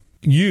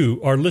You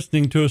are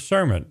listening to a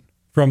sermon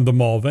from the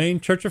Mulvane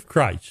Church of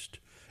Christ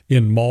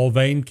in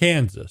Mulvane,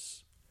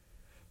 Kansas.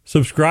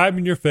 Subscribe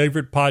in your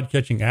favorite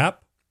podcatching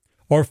app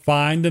or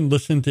find and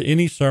listen to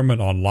any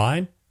sermon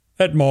online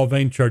at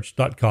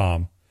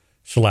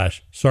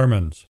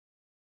mulvanechurch.com/sermons.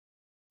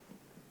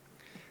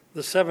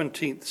 The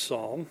 17th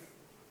Psalm.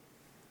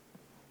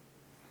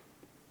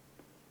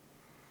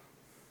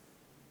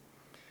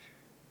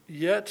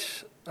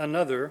 Yet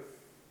another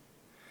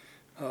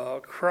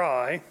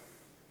cry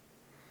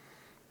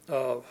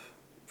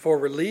for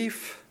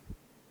relief.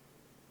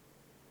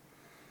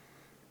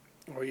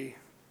 We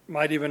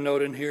might even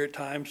note in here at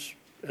times,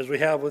 as we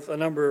have with a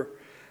number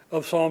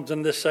of psalms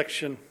in this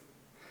section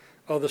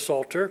of the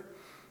Psalter,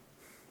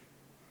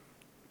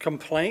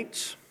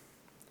 complaints,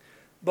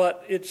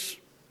 but it's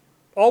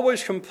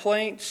always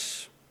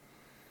complaints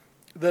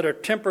that are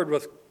tempered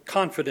with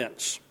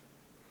confidence.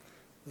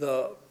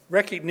 The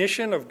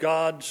recognition of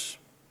God's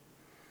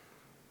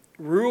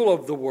rule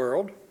of the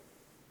world,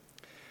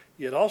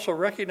 yet also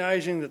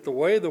recognizing that the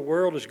way the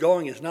world is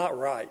going is not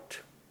right.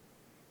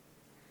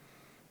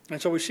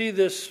 And so we see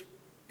this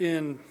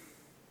in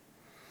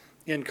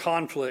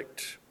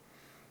conflict,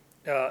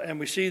 and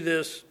we see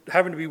this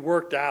having to be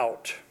worked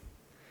out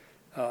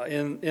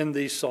in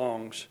these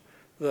songs.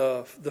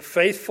 The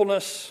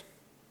faithfulness,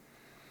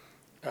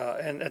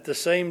 and at the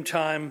same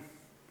time,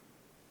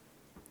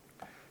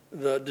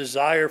 the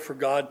desire for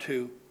God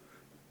to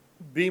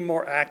be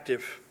more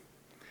active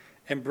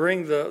and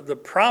bring the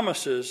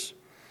promises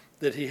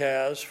that he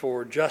has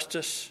for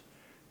justice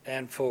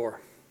and for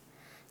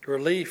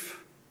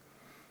relief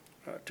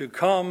to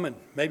come and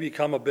maybe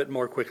come a bit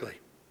more quickly.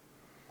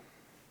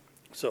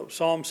 So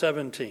Psalm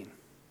 17.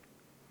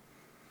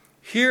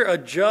 Hear a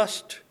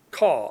just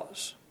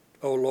cause,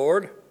 O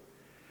Lord.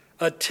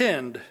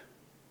 Attend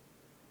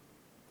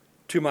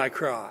to my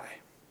cry.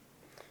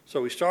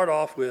 So we start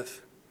off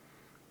with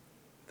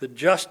the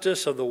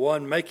justice of the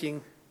one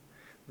making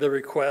the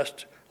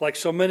request. Like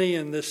so many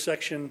in this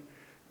section,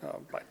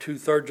 about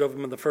 2/3 of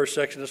them in the first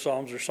section of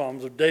Psalms are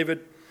Psalms of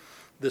David.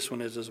 This one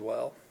is as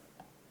well.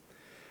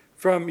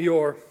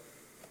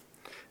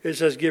 It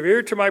says, give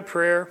ear to my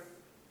prayer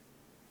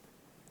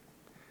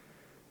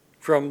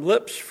from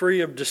lips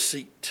free of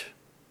deceit.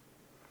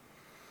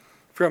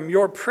 From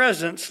your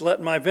presence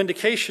let my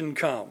vindication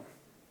come.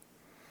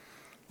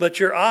 Let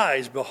your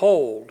eyes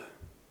behold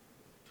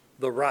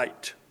the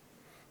right.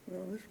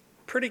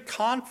 Pretty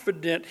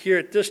confident here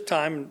at this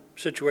time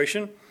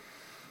situation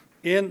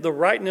in the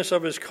rightness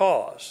of his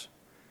cause,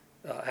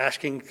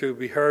 asking to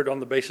be heard on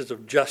the basis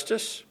of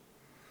justice,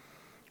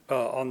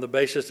 on the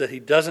basis that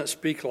he doesn't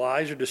speak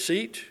lies or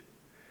deceit,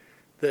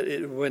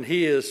 that when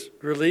he is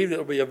relieved, it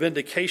will be a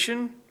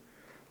vindication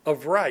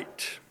of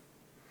right.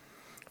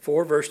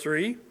 4 verse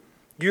 3,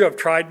 you have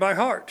tried my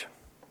heart.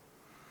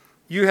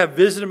 You have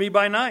visited me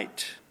by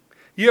night.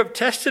 You have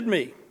tested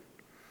me,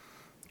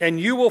 and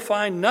you will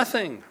find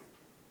nothing.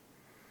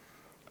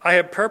 I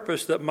have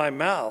purposed that my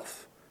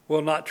mouth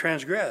will not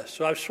transgress.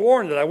 So I've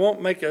sworn that I won't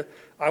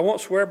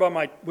swear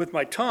with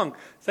my tongue.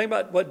 Think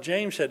about what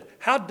James said.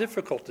 How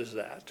difficult is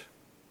that?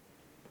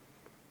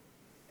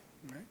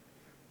 Right?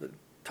 The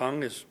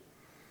tongue is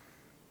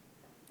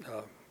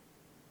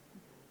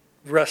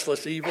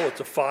restless evil. It's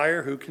a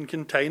fire. Who can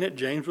contain it?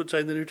 James would say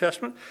in the New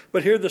Testament.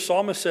 But here the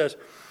psalmist says,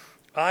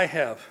 I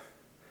have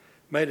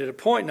made it a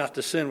point not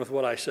to sin with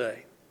what I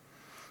say.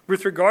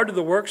 With regard to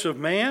the works of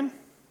man,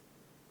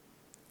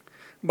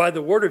 by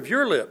the word of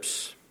your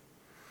lips,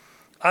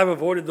 I've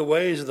avoided the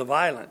ways of the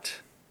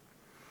violent.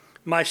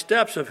 My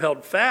steps have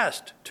held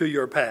fast to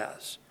your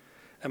paths,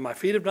 and my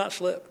feet have not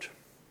slipped.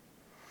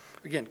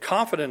 Again,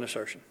 confident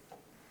assertion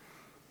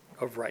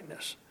of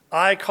rightness.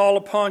 I call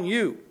upon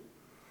you.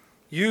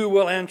 You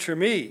will answer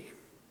me,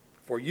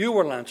 for you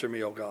will answer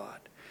me, O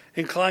God.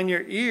 Incline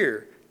your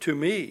ear to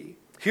me.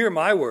 Hear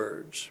my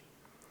words.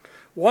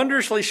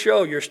 Wondrously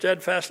show your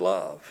steadfast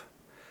love,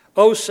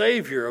 O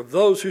Savior of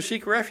those who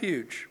seek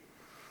refuge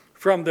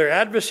from their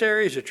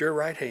adversaries at your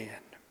right hand.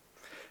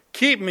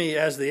 Keep me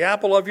as the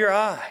apple of your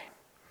eye.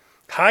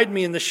 Hide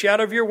me in the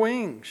shadow of your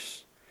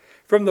wings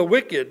from the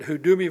wicked who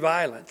do me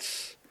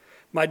violence,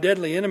 my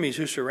deadly enemies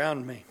who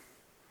surround me.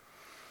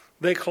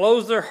 They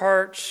close their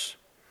hearts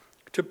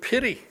to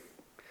pity,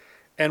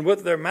 and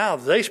with their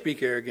mouths they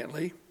speak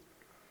arrogantly.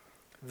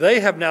 They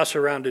have now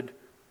surrounded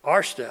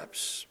our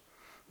steps.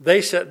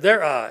 They set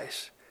their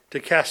eyes to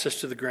cast us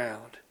to the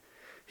ground.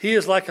 He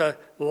is like a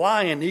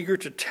lion eager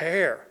to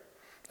tear,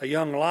 a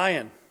young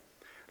lion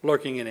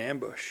lurking in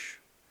ambush.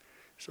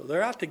 So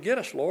they're out to get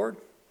us, Lord.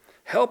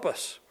 Help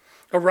us.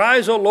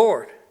 Arise, O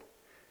Lord.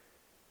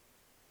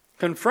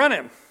 Confront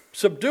him.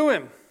 Subdue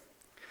him.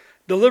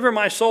 Deliver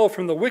my soul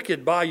from the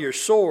wicked by your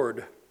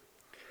sword,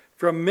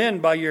 from men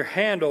by your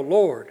hand, O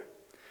Lord,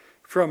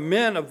 from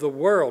men of the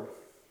world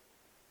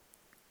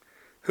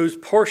whose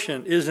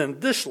portion is in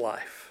this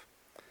life.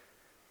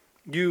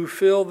 You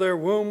fill their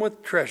womb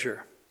with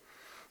treasure.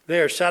 They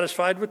are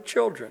satisfied with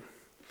children,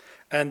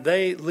 and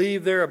they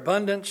leave their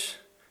abundance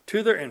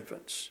to their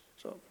infants.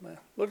 So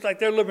looks like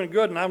they're living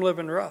good and I'm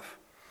living rough.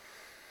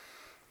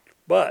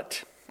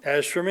 But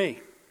as for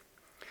me,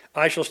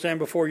 I shall stand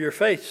before your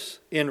face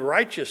in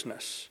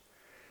righteousness.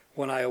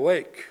 When I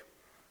awake,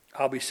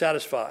 I'll be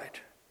satisfied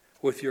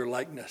with your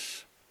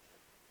likeness.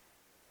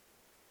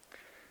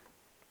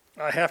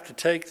 I have to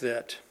take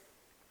that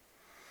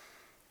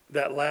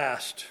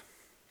last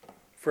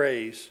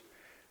phrase,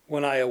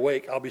 when I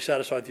awake, I'll be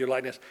satisfied with your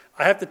likeness.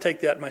 I have to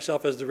take that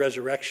myself as the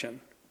resurrection,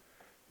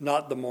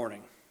 not the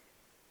morning.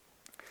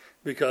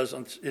 Because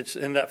it's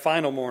in that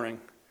final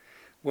morning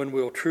when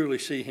we'll truly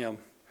see him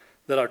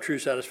that our true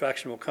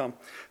satisfaction will come.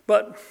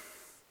 But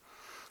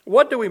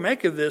what do we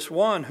make of this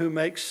one who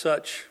makes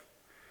such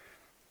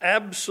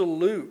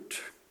absolute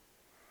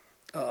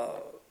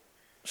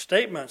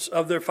statements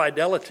of their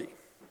fidelity,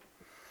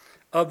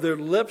 of their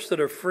lips that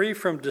are free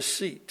from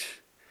deceit,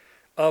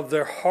 of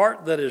their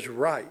heart that is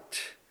right,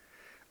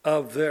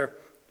 of their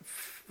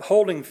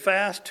holding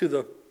fast to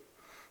the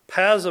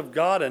paths of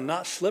God and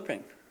not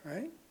slipping,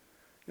 right?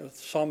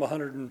 Psalm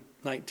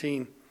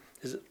 119,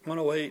 is it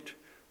 108?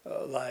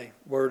 Thy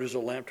word is a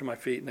lamp to my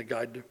feet and a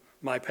guide to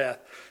my path.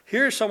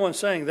 Here's someone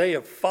saying they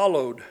have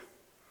followed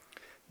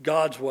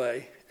God's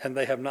way and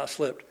they have not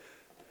slipped.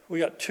 We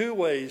got two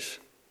ways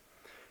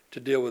to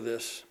deal with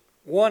this.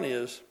 One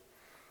is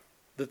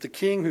that the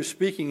king who's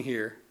speaking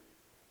here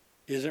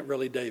isn't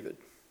really David,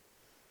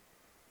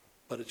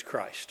 but it's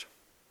Christ.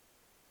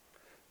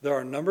 There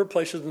are a number of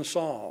places in the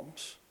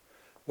Psalms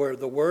where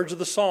the words of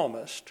the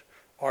psalmist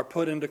are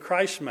put into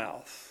Christ's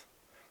mouth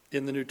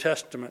in the New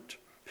Testament,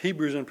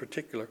 Hebrews in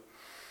particular,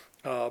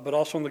 but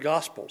also in the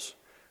Gospels,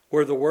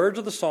 where the words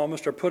of the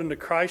psalmist are put into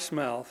Christ's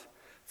mouth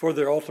for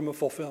their ultimate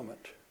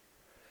fulfillment.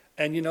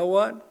 And you know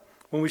what?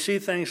 When we see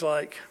things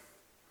like,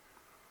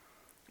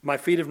 my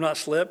feet have not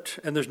slipped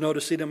and there's no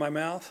deceit in my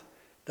mouth,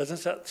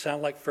 doesn't that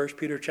sound like 1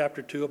 Peter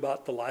chapter 2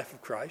 about the life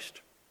of Christ?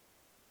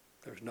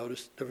 There was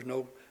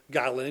no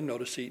guile in him, no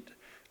deceit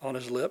on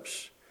his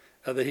lips,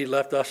 that he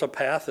left us a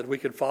path that we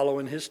could follow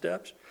in his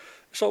steps.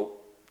 So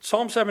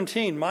Psalm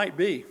 17 might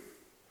be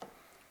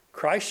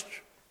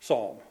Christ's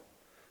psalm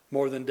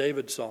more than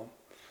David's psalm.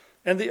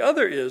 And the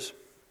other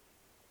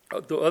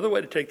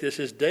way to take this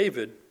is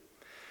David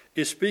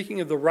is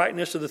speaking of the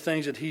rightness of the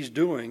things that he's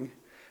doing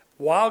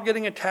while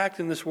getting attacked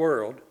in this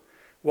world,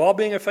 while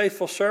being a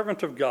faithful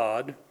servant of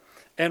God,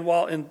 and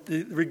while in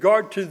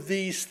regard to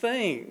these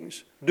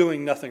things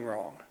doing nothing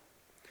wrong.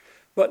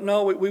 But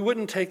no, we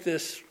wouldn't take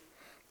this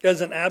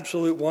as an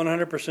absolute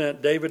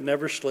 100%. David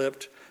never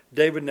slipped.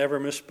 David never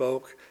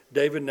misspoke.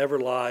 David never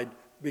lied.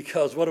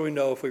 Because what do we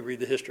know if we read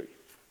the history?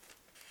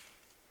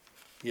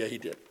 Yeah, he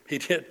did.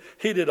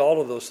 He did all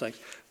of those things.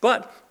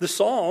 But the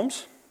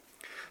Psalms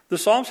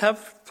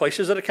have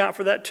places that account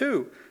for that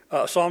too.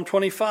 Psalm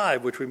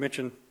 25, which we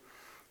mentioned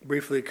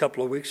briefly a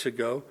couple of weeks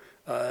ago,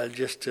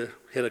 just to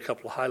hit a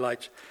couple of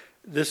highlights.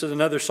 This is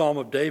another Psalm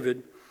of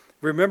David.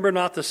 Remember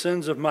not the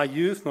sins of my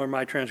youth, nor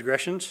my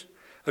transgressions.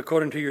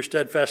 According to your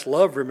steadfast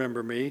love,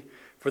 remember me,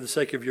 for the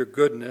sake of your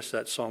goodness.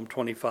 That's Psalm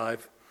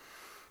 25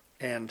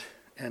 and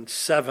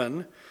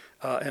 7.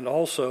 And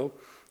also,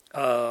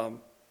 a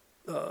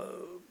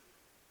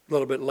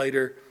little bit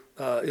later,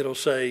 it'll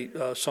say,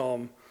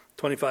 Psalm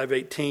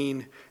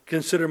 25:18,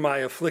 consider my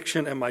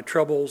affliction and my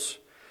troubles,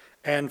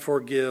 and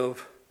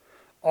forgive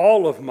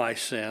all of my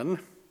sin.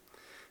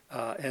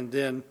 And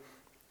then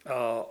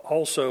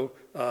also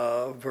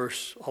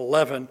verse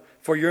 11,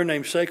 for your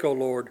name's sake, O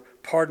Lord,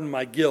 pardon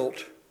my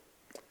guilt,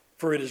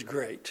 for it is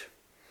great.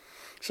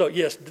 So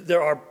yes,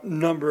 there are a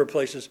number of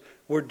places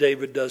where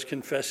David does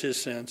confess his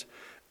sins.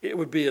 It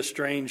would be a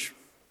strange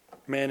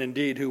man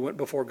indeed who went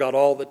before God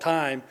all the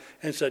time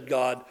and said,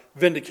 God,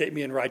 vindicate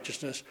me in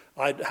righteousness.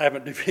 I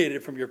haven't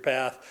deviated from your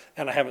path,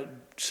 and I haven't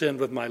sinned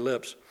with my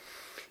lips.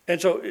 And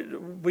so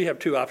we have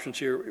two options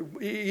here.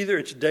 Either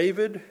it's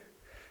David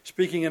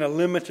speaking in a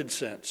limited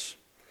sense,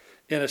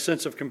 in a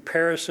sense of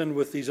comparison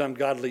with these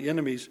ungodly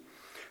enemies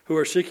who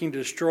are seeking to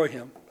destroy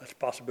him. That's a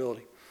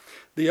possibility.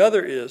 The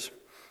other is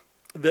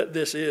that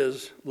this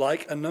is,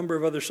 like a number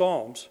of other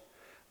psalms,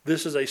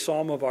 this is a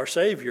psalm of our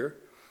Savior.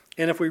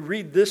 And if we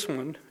read this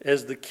one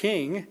as the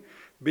king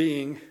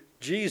being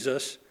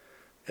Jesus,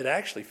 it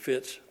actually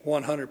fits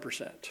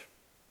 100%.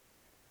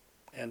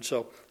 And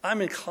so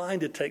I'm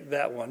inclined to take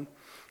that one,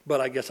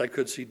 but I guess I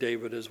could see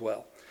David as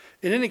well.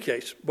 In any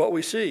case, what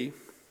we see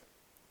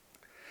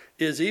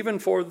is even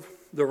for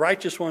the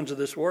righteous ones of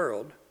this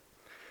world,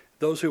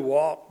 those who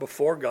walk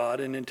before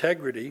God in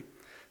integrity,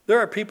 there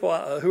are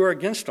people who are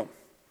against them.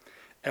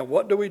 And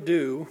what do we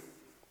do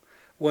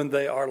when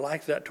they are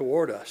like that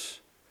toward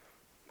us?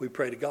 We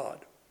pray to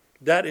God.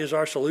 That is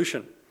our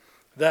solution.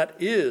 That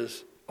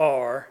is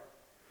our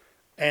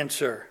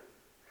answer.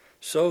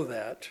 So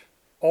that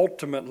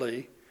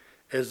ultimately,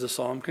 as the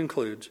psalm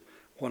concludes,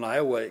 when I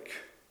awake,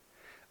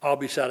 I'll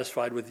be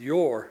satisfied with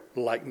your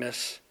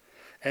likeness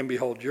and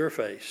behold your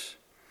face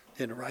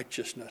in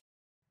righteousness.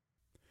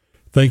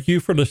 Thank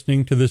you for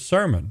listening to this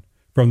sermon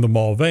from the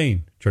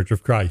Mulvane Church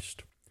of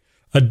Christ.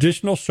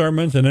 Additional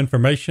sermons and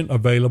information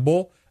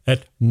available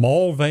at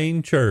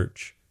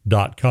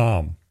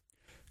mulvanechurch.com.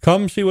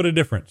 Come see what a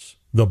difference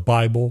the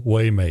Bible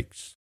way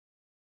makes.